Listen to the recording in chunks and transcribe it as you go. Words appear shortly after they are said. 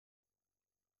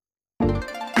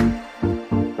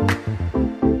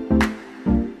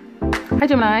Hi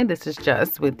Gemini, this is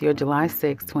Jess with your July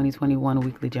 6, 2021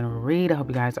 weekly general read. I hope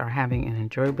you guys are having an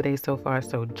enjoyable day so far.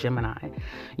 So Gemini,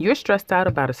 you're stressed out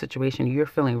about a situation. You're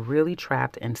feeling really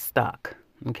trapped and stuck.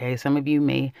 Okay, some of you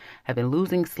may have been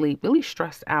losing sleep, really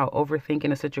stressed out,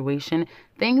 overthinking a situation.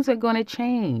 Things are going to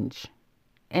change.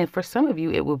 And for some of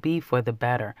you, it will be for the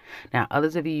better. Now,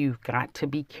 others of you, you've got to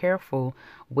be careful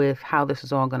with how this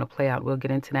is all going to play out. We'll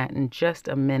get into that in just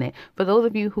a minute. For those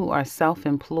of you who are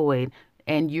self-employed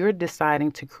and you're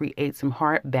deciding to create some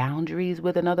hard boundaries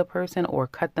with another person or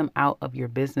cut them out of your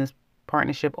business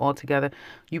partnership altogether,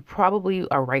 you probably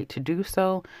are right to do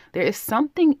so. There is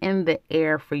something in the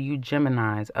air for you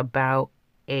Geminis about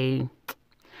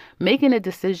making a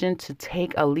decision to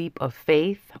take a leap of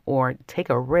faith or take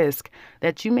a risk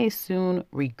that you may soon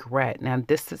regret. Now,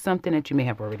 this is something that you may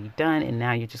have already done, and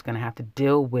now you're just going to have to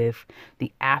deal with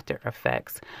the after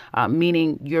effects,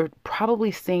 meaning you're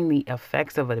probably seeing the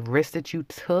effects of a risk that you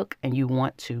took, and you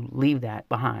want to leave that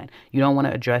behind. You don't want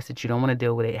to address it. You don't want to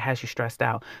deal with it. It has you stressed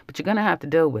out, but you're going to have to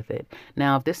deal with it.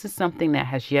 Now, if this is something that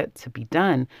has yet to be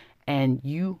done, and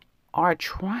you are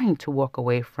trying to walk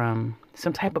away from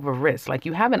some type of a risk. Like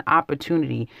you have an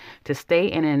opportunity to stay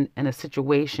in a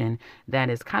situation that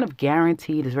is kind of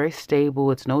guaranteed, is very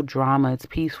stable, it's no drama, it's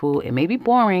peaceful. It may be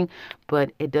boring,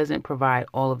 but it doesn't provide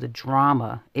all of the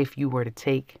drama if you were to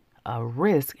take a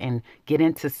risk and get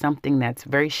into something that's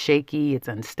very shaky, it's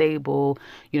unstable,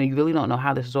 you really don't know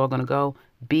how this is all going to go.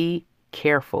 Be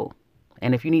careful.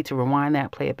 And if you need to rewind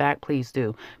that, play it back, please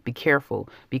do. Be careful,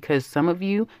 because some of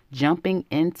you jumping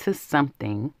into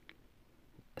something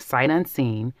sight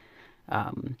unseen,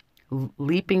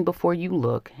 leaping before you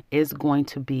look, is going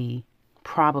to be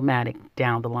problematic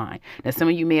down the line. Now, some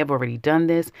of you may have already done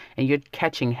this and you're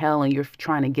catching hell and you're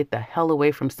trying to get the hell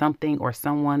away from something or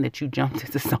someone that you jumped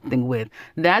into something with.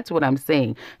 That's what I'm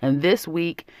saying. And this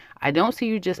week, I don't see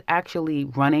you just actually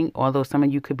running, although some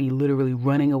of you could be literally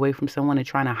running away from someone and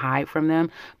trying to hide from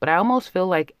them. But I almost feel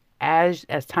like as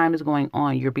time is going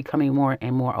on, you're becoming more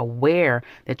and more aware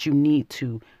that you need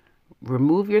to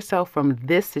remove yourself from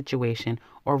this situation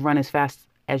or run as fast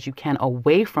as you can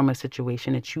away from a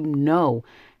situation that you know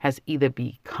has either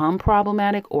become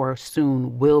problematic or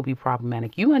soon will be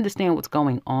problematic. You understand what's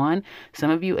going on.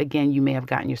 Some of you, again, you may have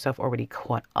gotten yourself already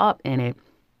caught up in it.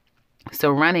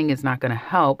 So running is not going to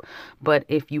help. But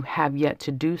if you have yet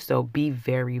to do so, be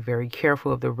very, very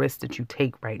careful of the risks that you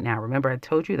take right now. Remember, I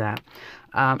told you that.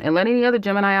 And let any other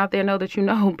Gemini out there know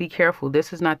that be careful.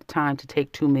 This is not the time to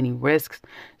take too many risks.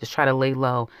 Just try to lay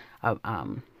low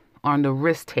on the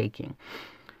risk taking.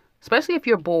 Especially if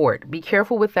you're bored. Be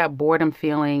careful with that boredom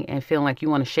feeling and feeling like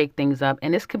you want to shake things up.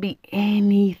 And this could be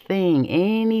anything,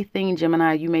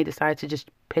 Gemini. You may decide to just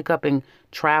pick up and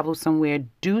travel somewhere,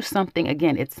 do something.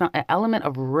 Again, it's an element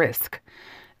of risk.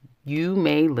 You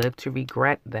may live to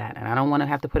regret that. And I don't want to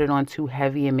have to put it on too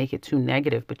heavy and make it too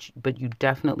negative, but you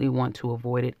definitely want to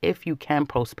avoid it. If you can,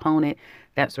 postpone it,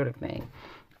 that sort of thing.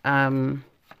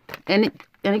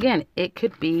 And again, it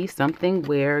could be something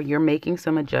where you're making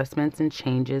some adjustments and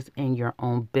changes in your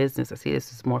own business. I see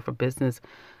this is more for business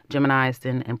Geminis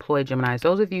than employed Geminis.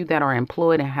 Those of you that are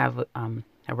employed and have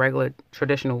a regular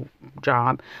traditional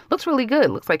job, looks really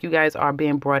good. Looks like you guys are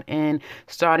being brought in,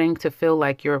 starting to feel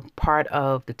like you're part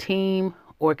of the team,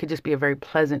 or it could just be a very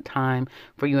pleasant time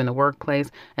for you in the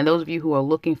workplace. And those of you who are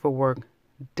looking for work,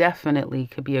 definitely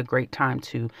could be a great time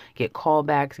to get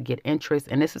callbacks, get interest.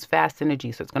 And this is fast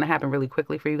energy, so it's going to happen really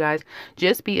quickly for you guys.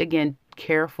 Just be, again,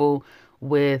 careful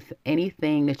with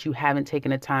anything that you haven't taken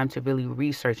the time to really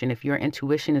research. And if your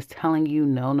intuition is telling you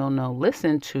no,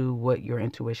 listen to what your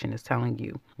intuition is telling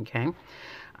you. Okay.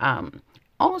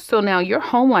 Also, now your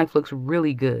home life looks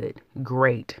really good.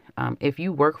 Great. If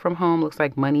you work from home, looks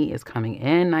like money is coming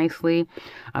in nicely.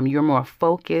 You're more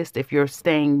focused. If you're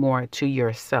staying more to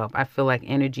yourself, I feel like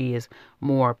energy is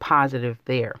more positive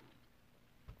there.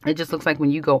 It just looks like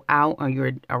when you go out or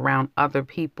you're around other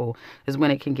people is when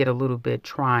it can get a little bit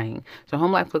trying. So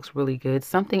home life looks really good.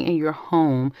 Something in your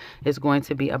home is going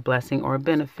to be a blessing or a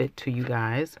benefit to you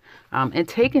guys. And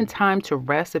taking time to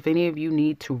rest. If any of you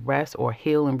need to rest or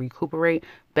heal and recuperate,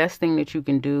 best thing that you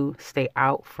can do, stay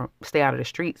out of the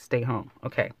street, stay home.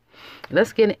 Okay,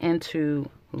 let's get into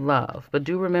love. But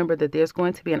do remember that there's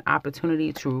going to be an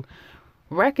opportunity to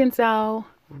reconcile,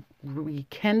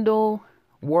 rekindle,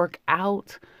 work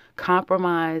out,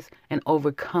 compromise, and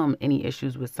overcome any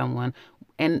issues with someone.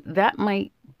 And that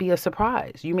might be a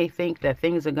surprise. You may think that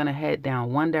things are going to head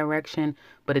down one direction,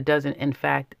 but it doesn't. In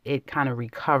fact, it kind of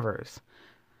recovers.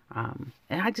 And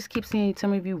I just keep seeing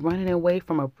some of you running away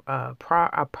from a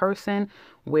person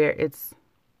where it's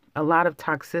a lot of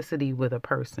toxicity with a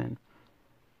person.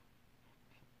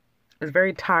 It's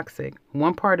very toxic.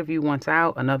 One part of you wants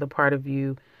out, another part of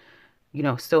you,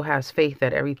 still has faith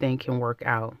that everything can work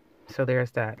out. So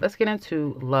there's that. Let's get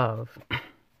into love.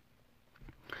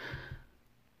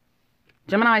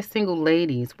 Gemini single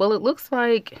ladies. Well, it looks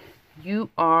like you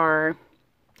are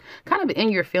kind of in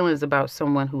your feelings about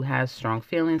someone who has strong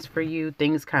feelings for you.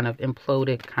 Things kind of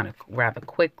imploded kind of rather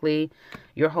quickly.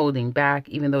 You're holding back,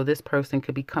 even though this person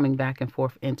could be coming back and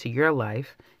forth into your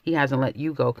life. He hasn't let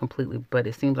you go completely, but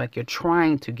it seems like you're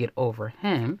trying to get over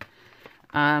him.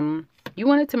 You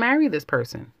wanted to marry this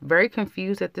person. Very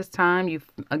confused at this time. You,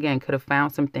 again, could have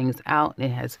found some things out. It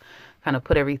has kind of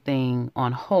put everything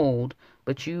on hold,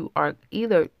 but you are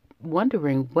either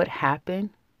wondering what happened.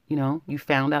 You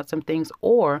found out some things,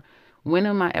 or when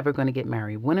am I ever going to get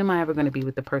married? When am I ever going to be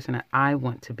with the person that I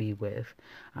want to be with?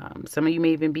 Some of you may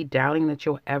even be doubting that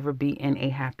you'll ever be in a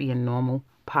happy and normal,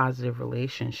 positive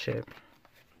relationship.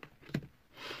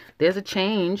 There's a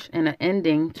change and an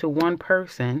ending to one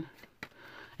person.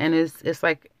 And it's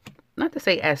like, not to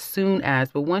say as soon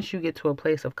as, but once you get to a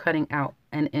place of cutting out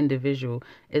an individual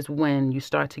is when you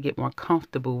start to get more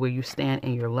comfortable where you stand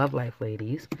in your love life,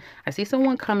 ladies. I see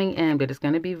someone coming in, but it's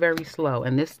going to be very slow.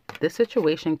 And this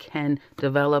situation can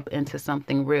develop into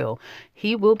something real.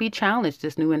 He will be challenged,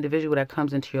 this new individual that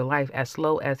comes into your life, as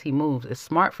slow as he moves. It's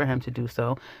smart for him to do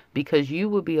so because you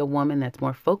will be a woman that's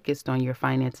more focused on your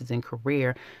finances and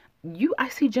career. I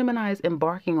see Geminis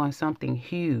embarking on something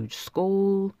huge,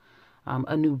 school,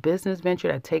 a new business venture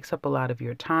that takes up a lot of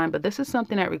your time. But this is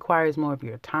something that requires more of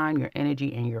your time, your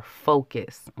energy, and your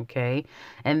focus, okay?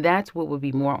 And that's what would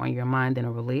be more on your mind than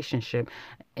a relationship.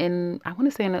 And I want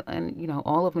to say in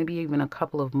all of maybe even a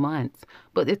couple of months.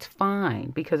 But it's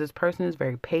fine because this person is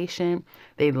very patient.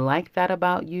 They like that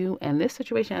about you. And this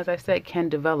situation, as I said, can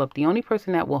develop. The only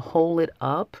person that will hold it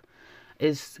up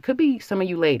could be some of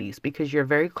you ladies because you're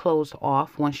very closed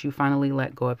off once you finally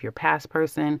let go of your past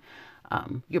person.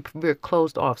 You're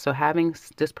closed off. So having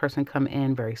this person come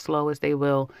in very slow as they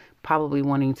will, probably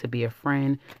wanting to be a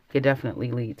friend, could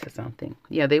definitely lead to something.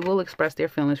 Yeah, they will express their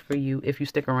feelings for you if you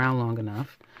stick around long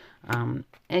enough. And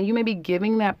you may be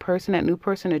giving that new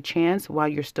person, a chance while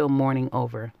you're still mourning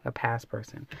over a past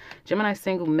person. Gemini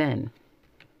single men.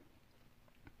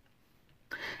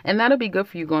 And that'll be good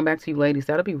for you, going back to you ladies.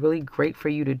 That'll be really great for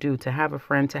you to do, to have a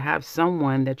friend, to have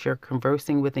someone that you're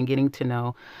conversing with and getting to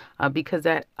know, because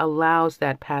that allows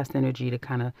that past energy to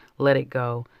kind of let it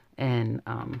go and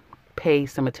pay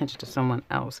some attention to someone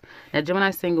else. Now,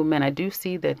 Gemini single men, I do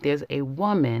see that there's a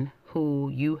woman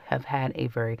who you have had a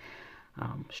very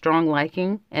strong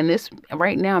liking, and this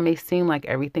right now may seem like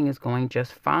everything is going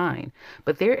just fine,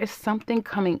 but there is something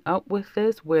coming up with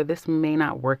this where this may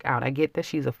not work out. I get that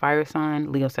she's a fire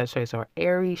sign, Leo, Sagittarius, or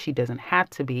Aries. She doesn't have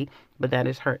to be, but that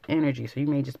is her energy. So you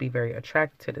may just be very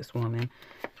attracted to this woman.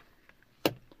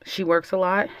 She works a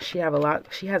lot. She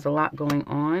has a lot going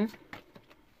on.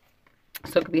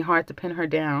 So it could be hard to pin her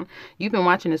down. You've been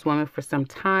watching this woman for some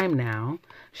time now.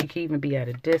 She could even be at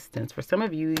a distance. For some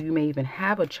of you, you may even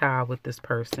have a child with this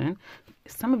person.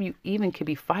 Some of you even could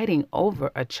be fighting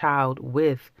over a child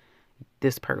with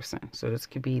this person. So this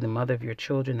could be the mother of your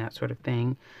children, that sort of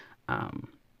thing. And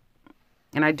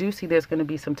I do see there's going to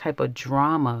be some type of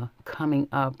drama coming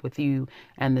up with you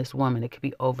and this woman. It could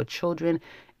be over children.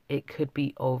 It could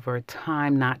be over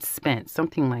time not spent.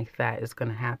 Something like that is going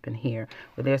to happen here,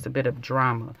 where there's a bit of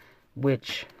drama,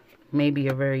 which may be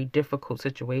a very difficult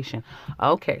situation.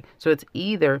 Okay, so it's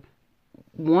either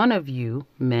one of you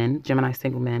men, Gemini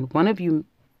single men, one of you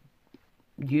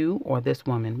or this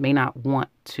woman may not want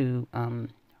to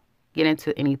get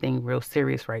into anything real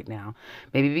serious right now.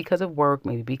 Maybe because of work,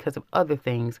 maybe because of other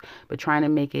things, but trying to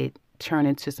make it turn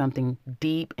into something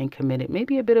deep and committed.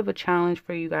 Maybe a bit of a challenge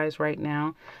for you guys right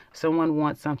now. Someone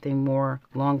wants something more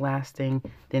long-lasting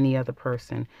than the other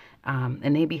person.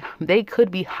 And they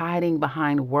could be hiding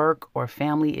behind work or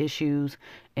family issues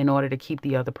in order to keep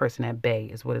the other person at bay,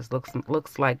 is what it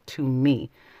looks like to me.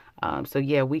 So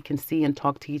yeah, we can see and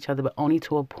talk to each other, but only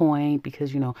to a point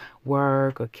because,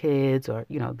 work or kids or,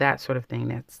 that sort of thing.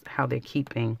 That's how they're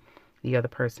keeping the other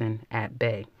person at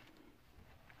bay.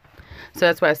 So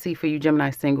that's what I see for you, Gemini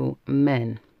single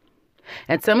men.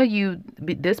 And some of you,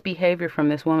 this behavior from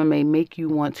this woman may make you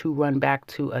want to run back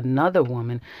to another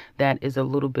woman that is a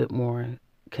little bit more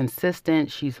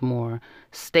consistent. She's more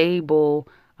stable.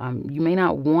 You may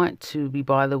not want to be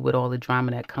bothered with all the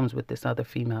drama that comes with this other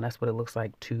female. That's what it looks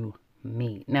like to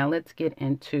me. Now let's get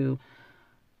into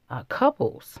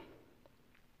couples.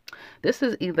 This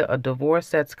is either a divorce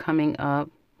that's coming up,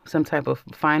 some type of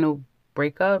final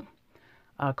breakup,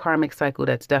 a karmic cycle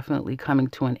that's definitely coming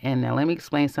to an end. Now let me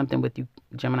explain something with you,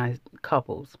 Gemini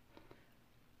couples.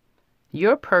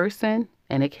 Your person,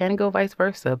 and it can go vice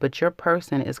versa, but your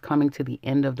person is coming to the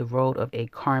end of the road of a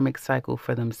karmic cycle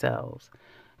for themselves.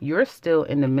 You're still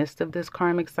in the midst of this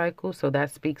karmic cycle, so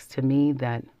that speaks to me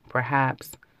that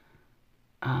perhaps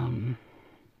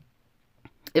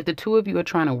if the two of you are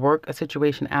trying to work a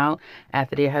situation out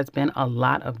after there has been a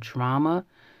lot of drama,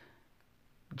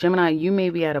 Gemini, you may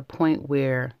be at a point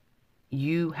where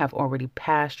you have already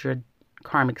passed your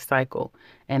karmic cycle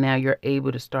and now you're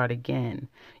able to start again.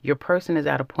 Your person is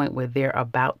at a point where they're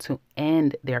about to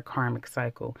end their karmic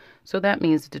cycle. So that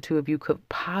means that the two of you could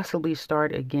possibly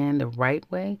start again the right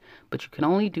way, but you can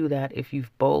only do that if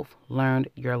you've both learned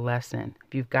your lesson,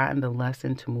 if you've gotten the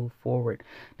lesson to move forward.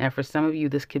 Now, for some of you,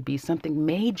 this could be something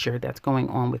major that's going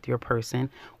on with your person,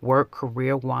 work,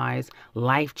 career-wise,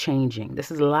 life-changing.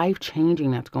 This is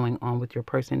life-changing that's going on with your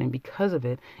person, and because of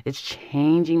it, it's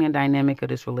changing the dynamic of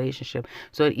this relationship.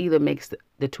 So it either makes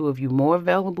the two of you more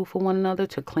available for one another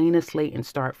to clean a slate and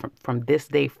start from this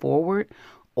day forward,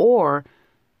 or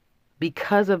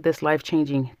because of this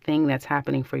life-changing thing that's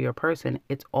happening for your person,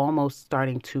 it's almost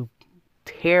starting to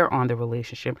tear on the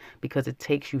relationship because it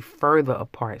takes you further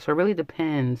apart. So it really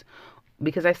depends,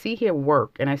 because I see here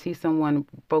work, and I see someone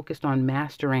focused on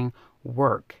mastering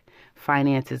work,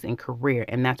 finances, and career,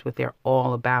 and that's what they're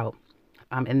all about.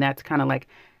 And that's kind of like,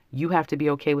 you have to be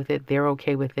okay with it, they're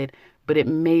okay with it, but it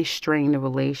may strain the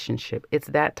relationship. It's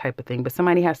that type of thing. But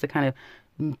somebody has to kind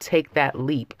of take that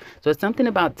leap. So it's something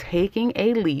about taking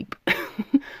a leap,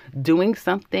 doing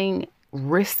something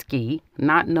risky,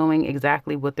 not knowing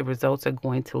exactly what the results are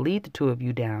going to lead the two of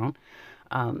you down,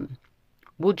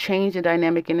 will change the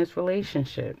dynamic in this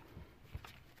relationship.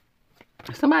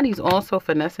 Somebody's also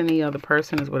finessing the other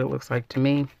person is what it looks like to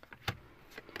me.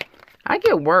 I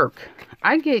get work.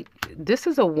 This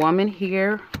is a woman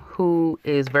here who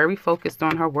is very focused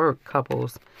on her work,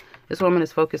 couples. This woman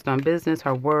is focused on business,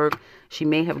 her work. She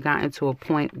may have gotten to a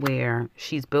point where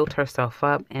she's built herself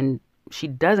up and she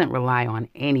doesn't rely on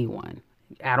anyone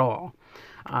at all.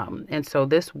 And so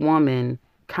this woman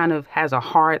kind of has a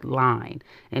hard line.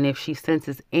 And if she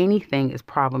senses anything is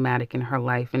problematic in her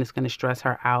life and it's going to stress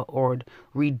her out or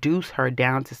reduce her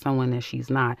down to someone that she's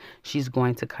not, she's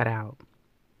going to cut out.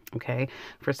 Okay.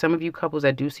 For some of you couples,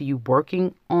 I do see you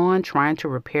working on trying to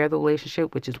repair the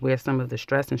relationship, which is where some of the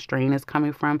stress and strain is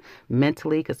coming from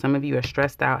mentally, because some of you are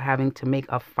stressed out having to make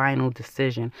a final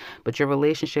decision, but your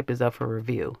relationship is up for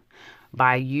review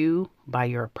by you, by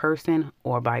your person,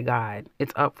 or by God.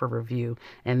 It's up for review.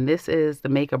 And this is the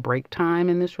make or break time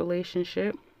in this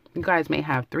relationship. You guys may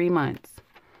have 3 months.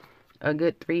 A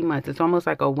good 3 months. It's almost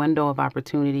like a window of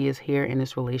opportunity is here in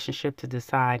this relationship to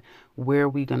decide where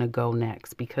we're going to go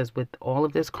next. Because with all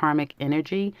of this karmic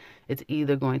energy, it's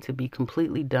either going to be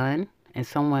completely done and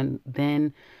someone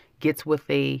then gets what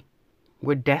they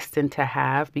were destined to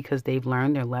have because they've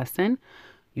learned their lesson.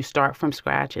 You start from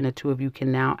scratch and the two of you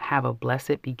can now have a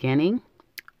blessed beginning,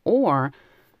 or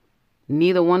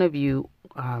neither one of you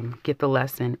get the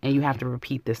lesson and you have to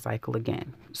repeat this cycle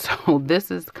again. So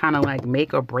this is kind of like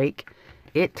make or break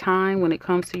it time when it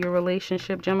comes to your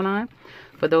relationship, Gemini.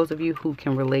 For those of you who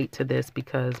can relate to this,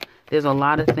 because there's a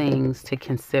lot of things to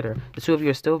consider. The two of you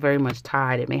are still very much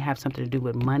tied. It may have something to do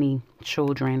with money,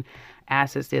 children,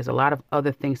 assets. There's a lot of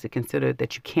other things to consider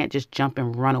that you can't just jump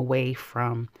and run away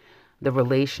from the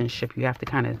relationship. You have to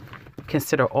kind of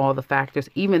consider all the factors,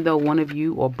 even though one of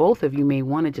you or both of you may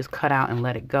want to just cut out and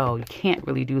let it go. You can't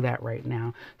really do that right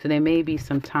now. So there may be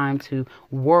some time to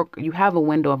work. You have a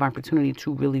window of opportunity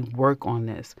to really work on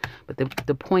this. But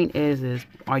the point is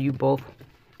are you both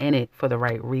in it for the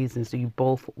right reasons? Do you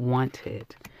both want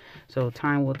it? So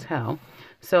time will tell.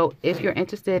 So if you're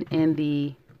interested in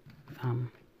the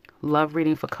love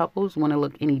reading for couples, want to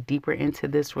look any deeper into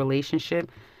this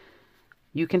relationship,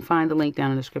 you can find the link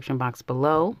down in the description box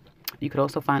below. You could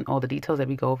also find all the details that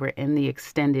we go over in the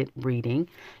extended reading.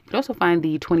 You can also find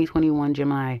the 2021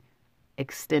 Gemini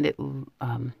extended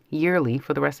yearly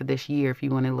for the rest of this year if you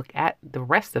want to look at the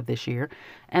rest of this year,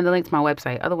 and the link to my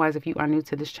website. Otherwise, if you are new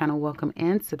to this channel, welcome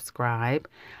and subscribe,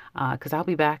 because I'll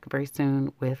be back very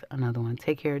soon with another one.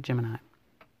 Take care, Gemini.